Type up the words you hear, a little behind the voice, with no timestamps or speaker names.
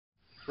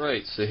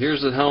Right, so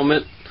here's the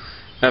helmet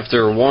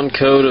after one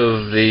coat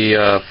of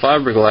the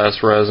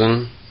fiberglass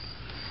resin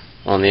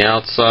on the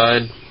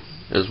outside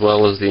as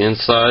well as the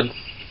inside.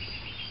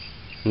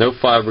 No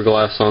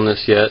fiberglass on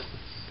this yet.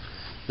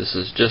 This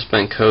has just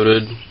been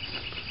coated,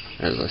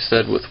 as I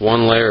said, with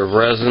one layer of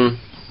resin.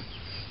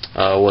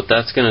 What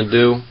that's going to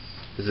do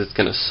is it's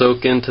going to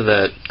soak into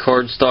that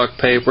cardstock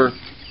paper.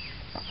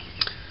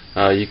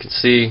 You can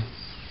see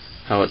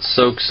how it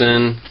soaks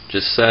in,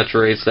 just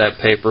saturates that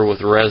paper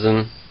with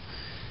resin,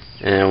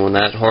 and when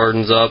that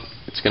hardens up,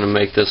 it's going to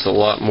make this a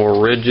lot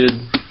more rigid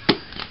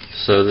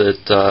so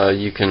that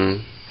you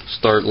can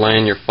start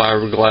laying your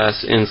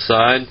fiberglass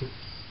inside.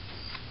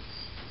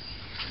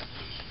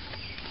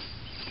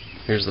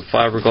 Here's the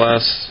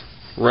fiberglass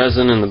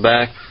resin in the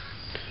back.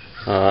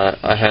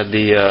 I had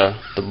the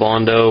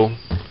Bondo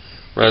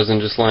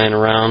resin just laying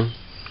around.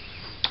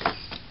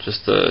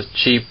 Just the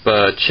cheap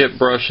chip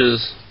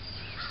brushes.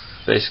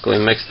 Basically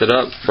mixed it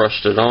up,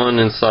 brushed it on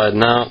inside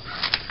and out.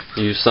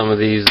 Used some of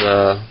these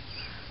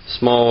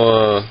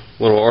small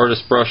little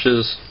artist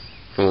brushes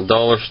from the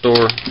dollar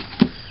store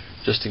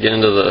just to get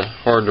into the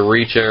hard to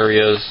reach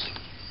areas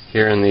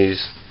here in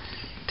these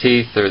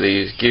teeth or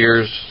these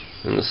gears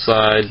in the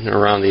side and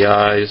around the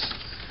eyes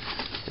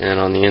and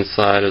on the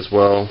inside as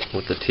well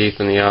with the teeth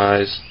and the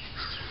eyes.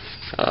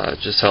 It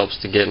just helps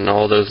to get in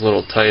all those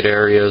little tight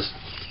areas.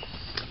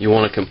 You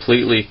want to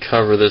completely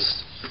cover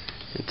this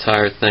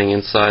entire thing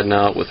inside and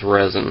out with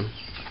resin,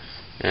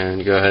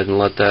 and go ahead and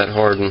let that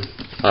harden.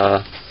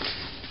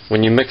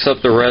 When you mix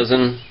up the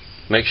resin,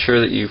 make sure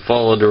that you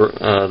follow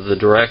the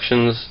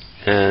directions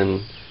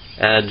and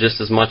add just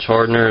as much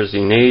hardener as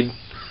you need.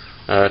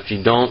 If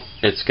you don't,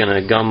 it's going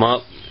to gum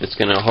up, it's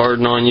going to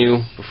harden on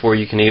you before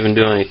you can even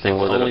do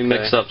anything with it. Only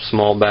mix up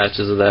small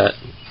batches of that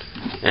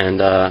and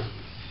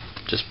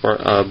just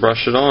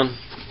brush it on.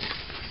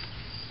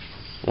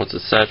 Once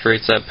it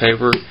saturates that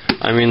paper,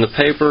 I mean the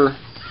paper,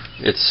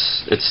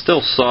 it's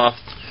still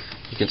soft.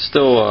 You can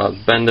still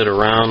bend it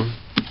around.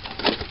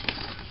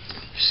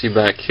 You see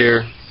back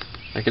here,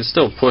 I can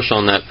still push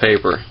on that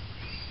paper.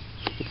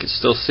 You can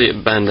still see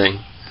it bending,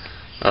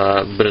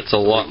 but it's a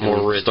lot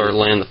more rigid. Start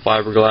laying the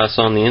fiberglass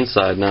on the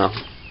inside now.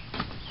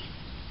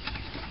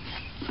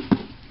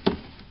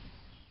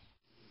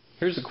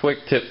 Here's a quick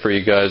tip for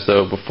you guys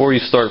though, before you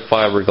start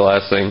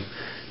fiberglassing.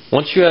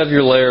 Once you have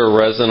your layer of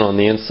resin on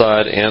the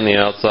inside and the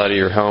outside of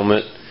your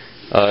helmet,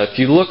 if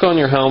you look on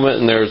your helmet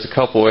and there's a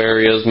couple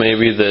areas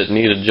maybe that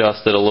need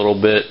adjusted a little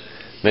bit,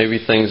 maybe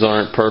things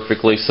aren't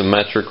perfectly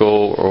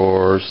symmetrical,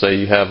 or say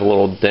you have a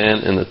little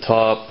dent in the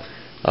top,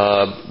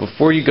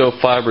 before you go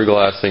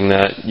fiberglassing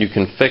that, you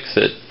can fix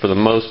it for the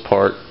most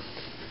part.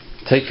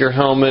 Take your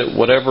helmet,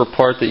 whatever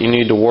part that you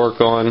need to work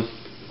on,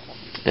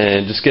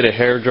 and just get a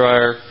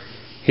hairdryer,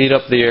 heat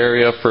up the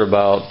area for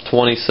about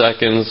 20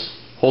 seconds,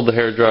 hold the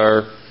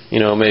hairdryer,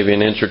 maybe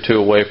an inch or two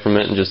away from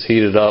it and just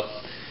heat it up.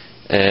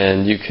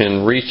 And you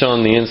can reach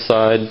on the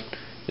inside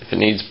if it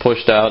needs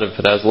pushed out, if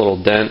it has a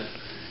little dent.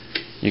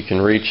 You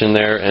can reach in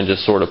there and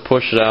just sort of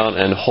push it out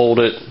and hold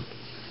it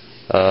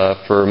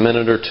for a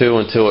minute or two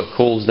until it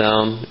cools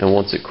down. And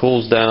once it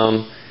cools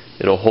down,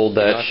 it'll hold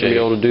that shape.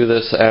 You'll be able to do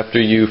this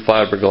after you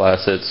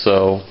fiberglass it,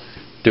 so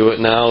do it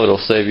now. It'll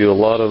save you a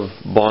lot of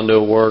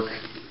Bondo work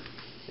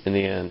in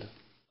the end.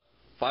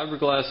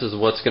 Fiberglass is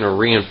what's going to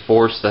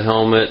reinforce the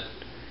helmet.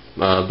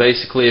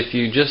 Basically, if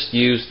you just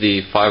use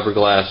the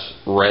fiberglass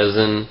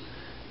resin,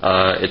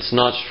 it's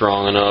not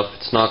strong enough,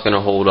 it's not going to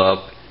hold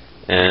up,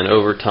 and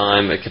over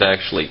time it could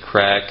actually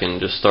crack and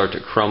just start to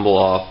crumble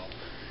off.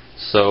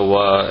 So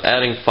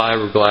adding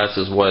fiberglass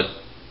is what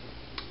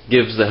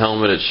gives the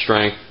helmet its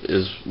strength,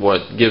 is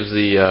what gives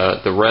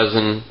the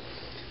resin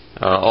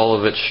all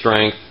of its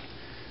strength.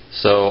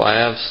 So I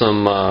have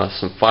some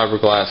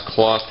fiberglass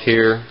cloth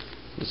here.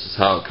 This is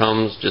how it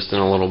comes, just in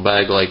a little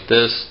bag like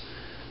this.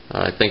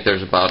 I think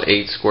there's about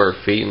 8 square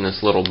feet in this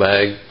little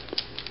bag.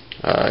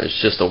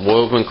 It's just a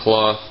woven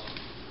cloth.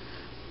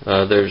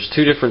 There's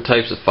 2 different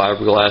types of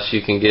fiberglass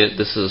you can get.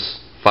 This is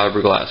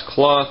fiberglass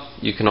cloth.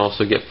 You can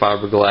also get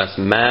fiberglass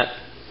mat.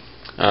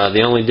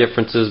 The only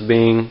differences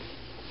being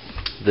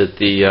that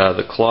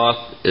the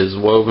cloth is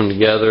woven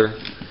together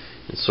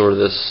in sort of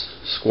this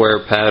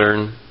square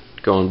pattern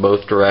going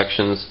both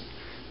directions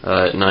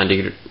at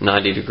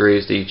 90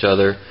 degrees to each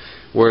other,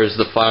 whereas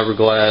the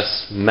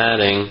fiberglass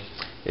matting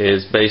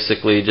is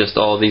basically just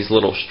all these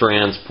little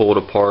strands pulled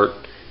apart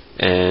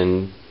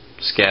and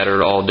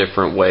scattered all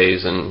different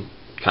ways and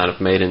kind of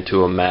made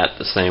into a mat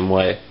the same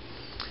way.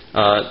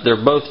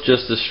 They're both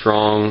just as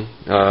strong,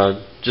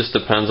 just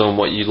depends on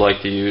what you'd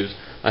like to use.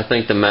 I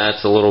think the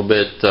mat's a little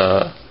bit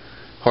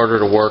harder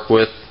to work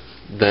with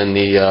than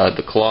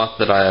the cloth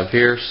that I have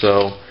here,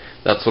 so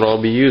that's what I'll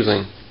be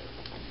using.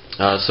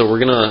 So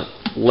we're going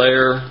to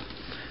layer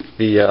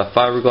the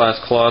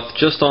fiberglass cloth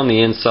just on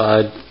the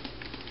inside.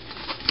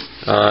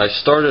 I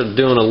started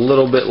doing a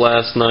little bit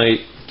last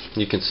night.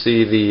 You can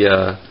see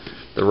the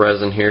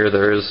resin here.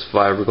 There is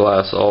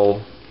fiberglass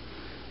all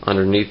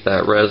underneath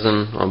that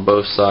resin on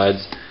both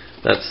sides.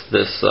 That's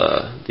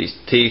these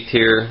teeth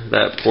here,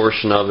 that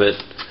portion of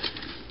it.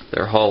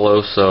 they're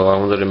hollow, so I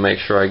wanted to make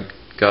sure I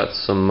got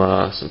some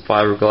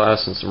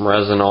fiberglass and some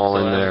resin all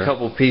in there. A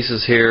couple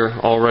pieces here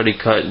already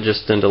cut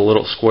just into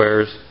little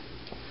squares.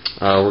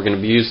 We're going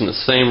to be using the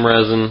same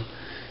resin,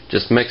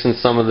 just mixing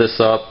some of this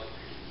up.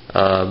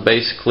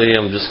 Basically,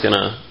 I'm just going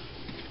to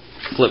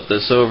flip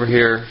this over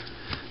here.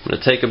 I'm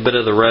going to take a bit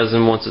of the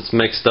resin once it's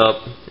mixed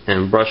up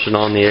and brush it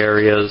on the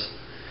areas.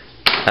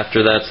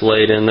 After that's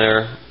laid in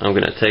there, I'm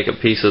going to take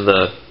a piece of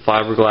the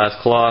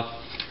fiberglass cloth,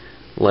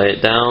 lay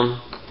it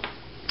down,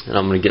 and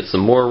I'm going to get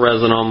some more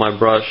resin on my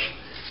brush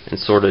and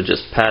sort of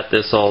just pat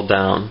this all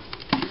down,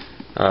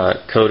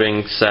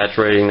 coating,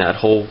 saturating that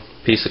whole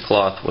piece of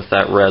cloth with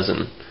that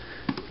resin.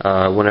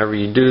 Whenever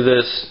you do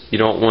this, you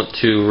don't want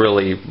to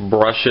really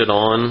brush it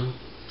on.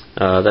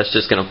 That's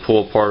just going to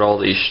pull apart all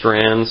these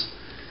strands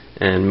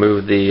and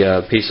move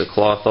the piece of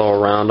cloth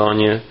all around on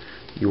you.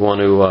 You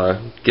want to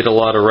get a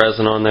lot of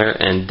resin on there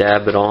and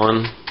dab it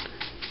on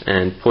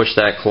and push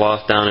that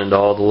cloth down into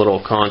all the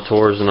little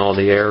contours and all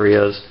the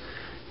areas,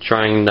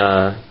 trying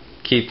to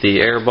keep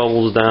the air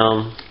bubbles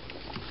down.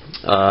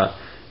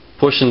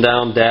 Pushing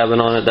down,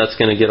 dabbing on it, that's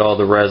going to get all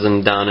the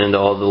resin down into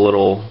all the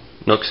little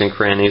nooks and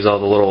crannies, all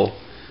the little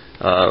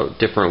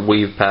different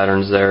weave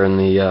patterns there in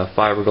the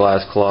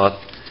fiberglass cloth,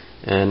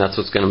 and that's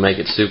what's going to make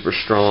it super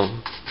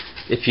strong.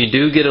 If you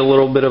do get a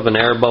little bit of an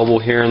air bubble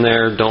here and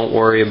there, don't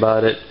worry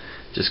about it.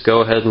 Just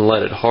go ahead and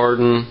let it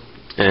harden,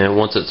 and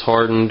once it's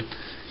hardened,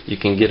 you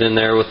can get in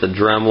there with a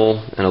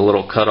Dremel and a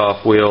little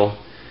cutoff wheel,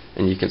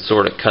 and you can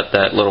sort of cut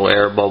that little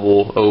air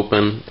bubble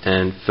open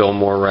and fill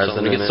more resin. So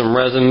I'm going to get some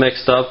resin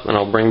mixed up, and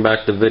I'll bring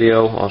back the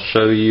video. I'll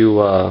show you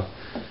a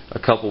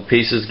couple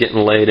pieces getting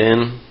laid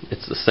in.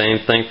 It's the same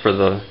thing for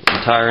the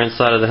entire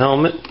inside of the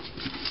helmet,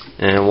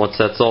 and once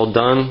that's all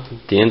done,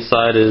 the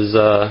inside is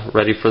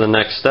ready for the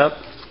next step,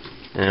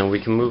 and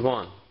we can move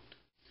on.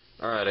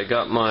 Alright, I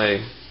got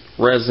my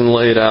resin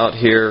laid out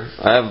here.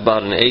 I have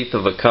about 1/8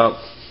 of a cup,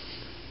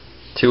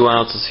 2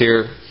 ounces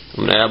here.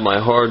 I'm going to add my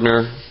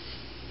hardener,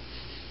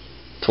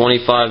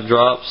 25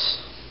 drops.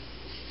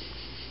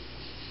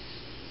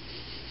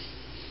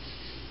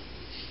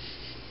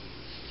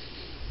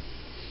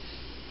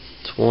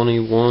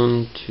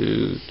 One,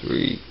 2,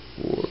 3,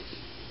 4,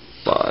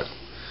 5.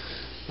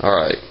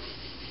 Alright.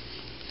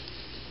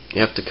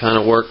 You have to kind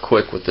of work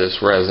quick with this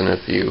resin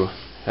if you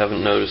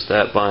haven't noticed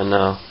that by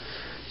now.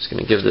 Just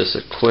going to give this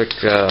a quick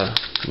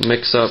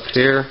mix up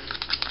here.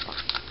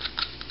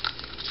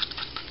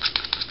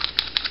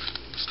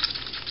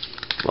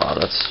 Wow,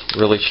 that's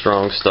really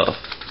strong stuff.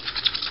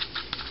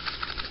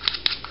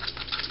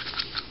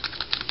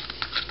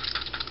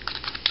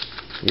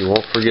 You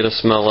won't forget a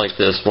smell like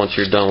this once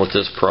you're done with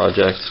this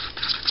project.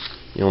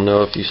 You'll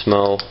know if you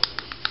smell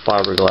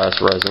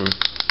fiberglass resin.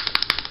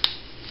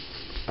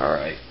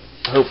 Alright,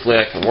 hopefully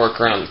I can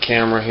work around the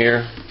camera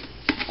here.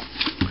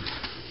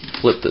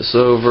 Flip this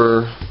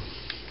over.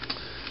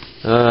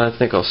 I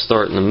think I'll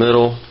start in the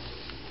middle.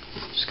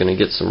 Just going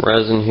to get some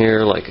resin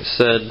here, like I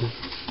said.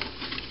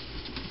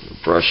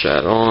 Brush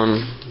that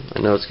on. I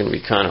know it's going to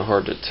be kind of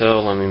hard to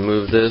tell. Let me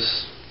move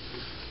this.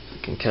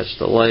 I can catch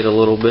the light a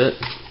little bit.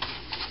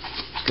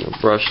 Going to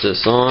brush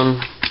this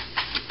on.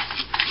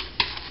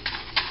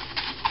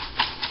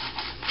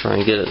 Try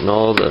and get it in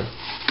all the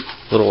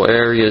little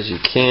areas you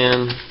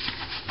can.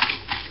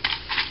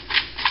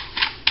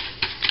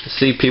 I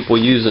see people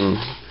using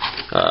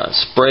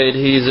spray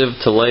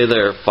adhesive to lay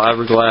their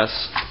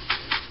fiberglass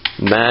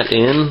mat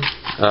in.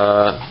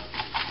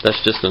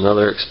 That's just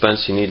another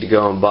expense. You need to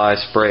go and buy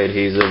spray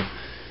adhesive.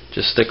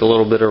 Just stick a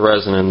little bit of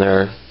resin in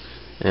there,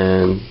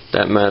 and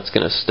that mat's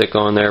going to stick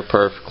on there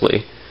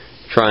perfectly.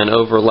 Try and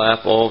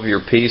overlap all of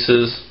your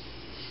pieces.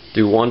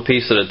 Do one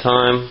piece at a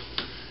time.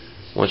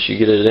 Once you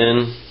get it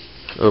in,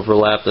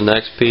 overlap the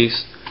next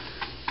piece.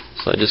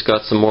 So I just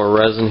got some more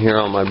resin here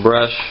on my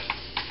brush,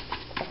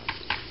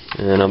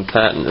 and I'm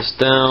patting this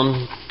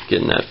down,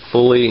 getting that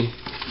fully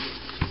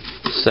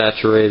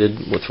saturated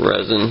with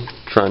resin,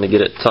 trying to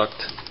get it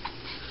tucked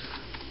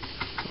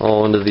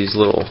all into these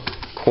little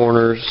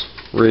corners,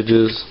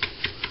 ridges.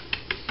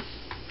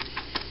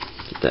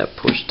 Get that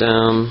pushed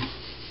down.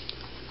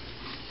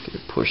 Get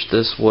it pushed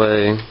this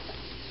way.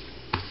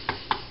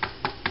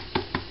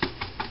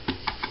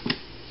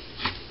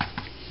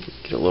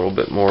 Get a little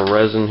bit more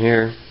resin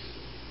here.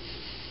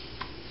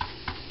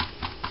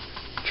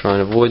 Try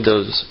and avoid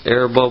those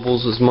air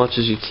bubbles as much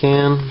as you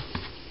can.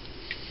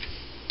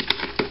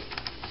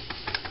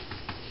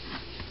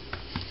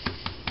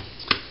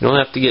 You don't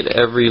have to get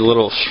every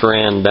little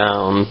strand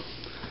down,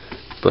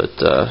 but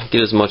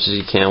get as much as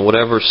you can.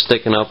 Whatever's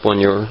sticking up when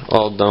you're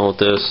all done with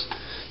this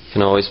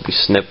can always be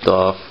snipped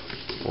off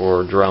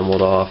or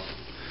Dremeled off.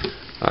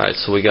 Alright,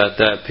 so we got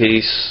that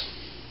piece.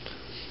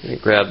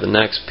 Grab the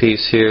next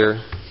piece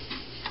here,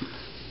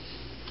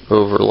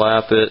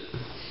 overlap it.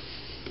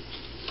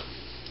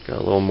 Got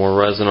a little more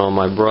resin on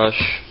my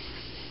brush.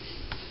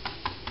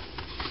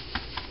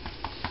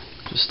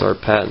 Just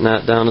start patting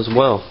that down as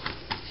well.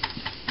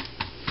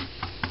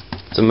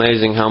 It's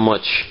amazing how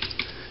much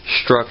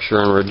structure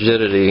and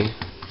rigidity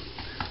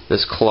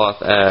this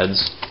cloth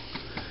adds.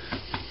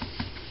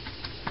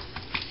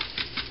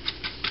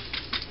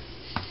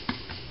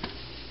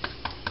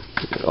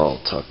 it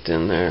all tucked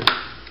in there.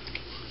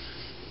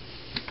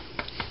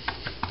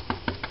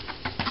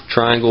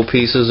 Triangle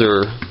pieces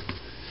are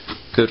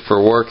good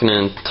for working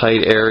in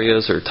tight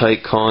areas or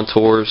tight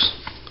contours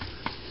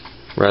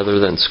rather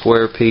than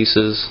square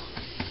pieces.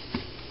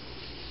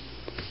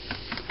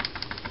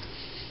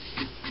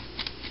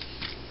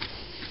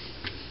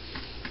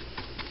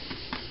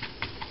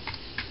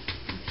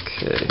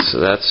 Okay, so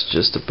that's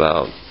just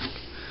about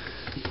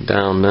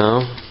down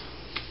now.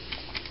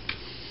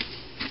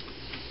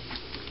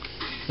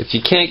 If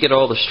you can't get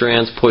all the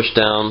strands pushed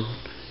down,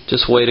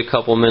 just wait a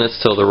couple minutes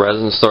till the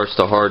resin starts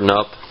to harden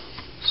up,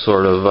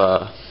 sort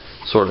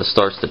of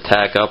starts to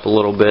tack up a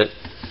little bit.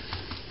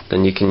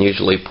 Then you can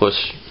usually push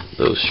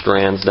those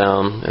strands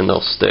down and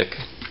they'll stick.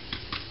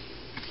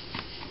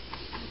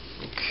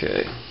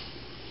 Okay,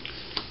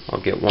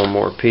 I'll get one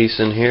more piece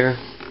in here.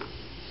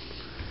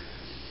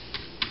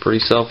 Pretty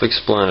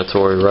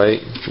self-explanatory, right?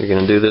 You're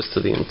going to do this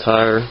to the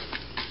entire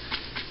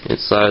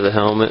inside of the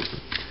helmet.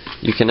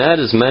 You can add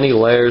as many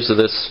layers of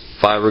this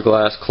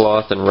fiberglass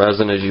cloth and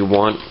resin as you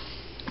want.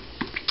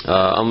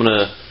 I'm going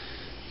to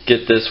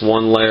get this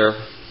one layer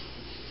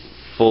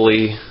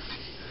fully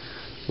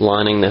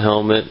lining the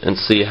helmet and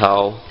see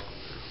how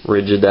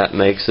rigid that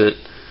makes it.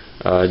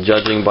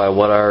 Judging by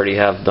what I already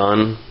have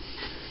done,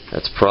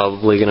 that's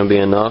probably going to be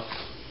enough.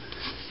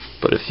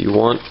 But if you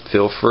want,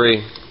 feel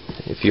free.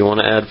 If you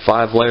want to add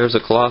 5 layers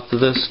of cloth to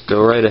this,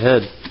 go right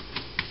ahead.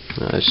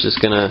 It's just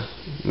going to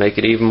make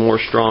it even more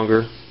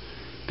stronger.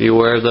 Be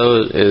aware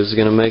though, it is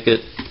going to make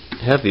it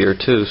heavier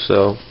too,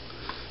 so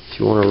if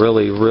you want a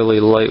really, really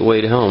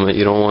lightweight helmet,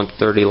 you don't want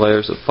 30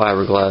 layers of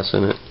fiberglass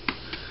in it.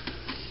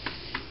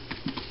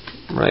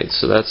 Right,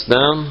 so that's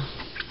down.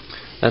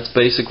 That's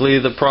basically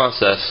the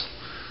process.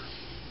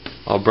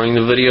 I'll bring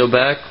the video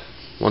back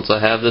once I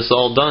have this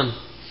all done.